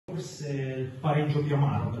forse il pareggio più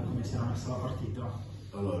amaro per come si era messa la partita?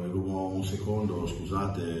 Allora, rubo un secondo,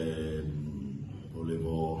 scusate,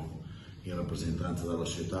 volevo in rappresentanza della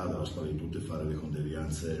società, della squadra di tutte, fare le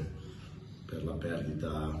condoglianze per la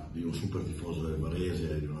perdita di un super tifoso del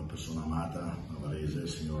Varese, di una persona amata a Varese, il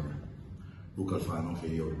signor Luca Alfano, che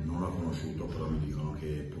io non ho conosciuto, però mi dicono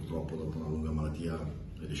che purtroppo dopo una lunga malattia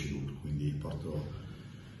è deceduto, quindi porto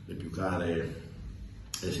le più care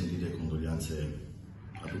e sentite condoglianze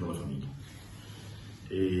a tutta la famiglia.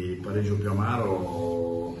 E pareggio più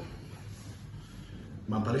amaro,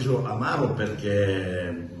 ma pareggio amaro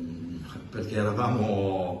perché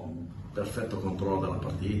eravamo perfetto controllo della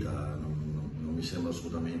partita, non mi sembra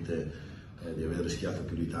assolutamente di aver rischiato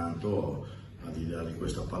più di tanto, al di là di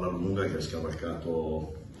questa palla lunga che ha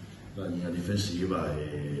scavalcato la linea difensiva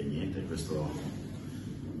e niente, questo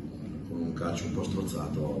con un calcio un po'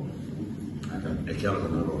 strozzato, è chiaro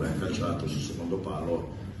che l'errore è calciato sul secondo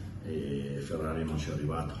palo e Ferrari non ci è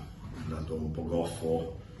arrivato, è andato un po'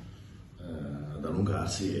 goffo ad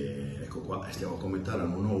allungarsi e ecco qua, stiamo a commentare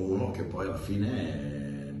un 1-1 che poi alla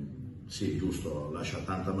fine, sì, giusto, lascia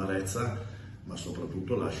tanta amarezza, ma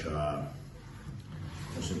soprattutto lascia,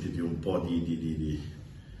 consentiti, un po' di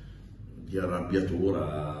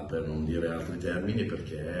arrabbiatura, per non dire altri termini,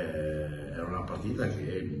 perché era una partita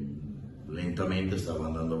che lentamente stava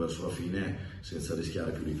andando verso la fine senza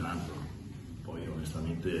rischiare più di tanto. Poi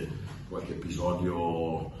onestamente qualche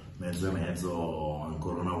episodio mezzo e mezzo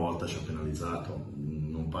ancora una volta ci ha penalizzato.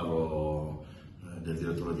 Non parlo del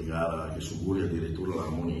direttore di gara che su Guri addirittura l'ha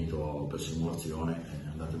ammonito per simulazione,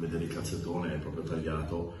 andate a vedere il calzettone, è proprio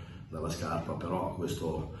tagliato dalla scarpa, però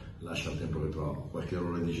questo lascia il tempo che trova. Qualche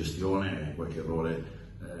errore di gestione, qualche errore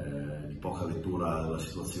di poca lettura della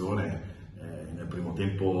situazione. Nel primo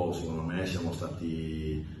tempo secondo me siamo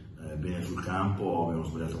stati bene sul campo, abbiamo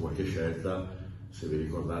sbagliato qualche scelta, se vi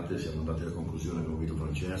ricordate siamo andati alla conclusione con Vito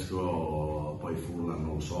Francesco, poi Furlan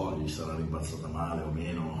non lo so, gli sarà rimbalzata male o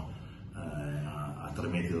meno a 3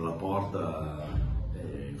 metri dalla porta,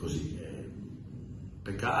 così.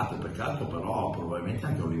 Peccato, però probabilmente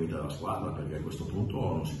anche un limite della squadra, perché a questo punto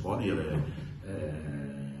non si può dire,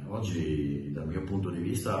 oggi dal mio punto di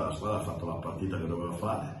vista la squadra ha fatto la partita che doveva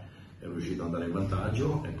fare, è riuscito ad andare in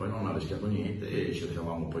vantaggio e poi non ha rischiato niente e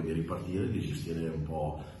cercavamo poi di ripartire, di gestire un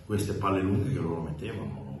po' queste palle lunghe che loro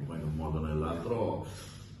mettevano, poi in un modo o nell'altro.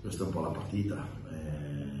 Questa è un po' la partita.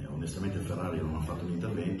 Onestamente Ferrari non ha fatto un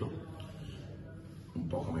intervento, un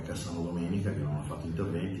po' come Cassano domenica che non ha fatto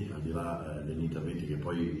interventi, al di là degli interventi che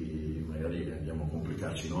poi magari andiamo a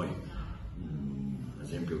complicarci noi. Ad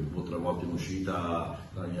esempio 2 o 3 volte in uscita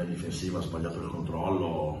la linea difensiva ha sbagliato il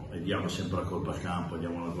controllo e diamo sempre la colpa al campo,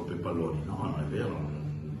 diamo la colpa ai palloni. No, non è vero,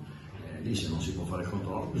 lì se non si può fare il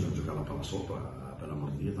controllo bisogna giocare la palla sopra, per l'amor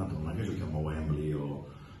di Dio, tanto non è che giochiamo a Wembley o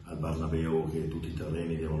al Bernabeu che tutti i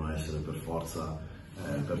terreni devono essere per forza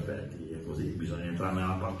perfetti, è così, bisogna entrare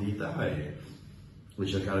nella partita e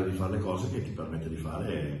cercare di fare le cose che ti permette di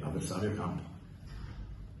fare avversario a campo.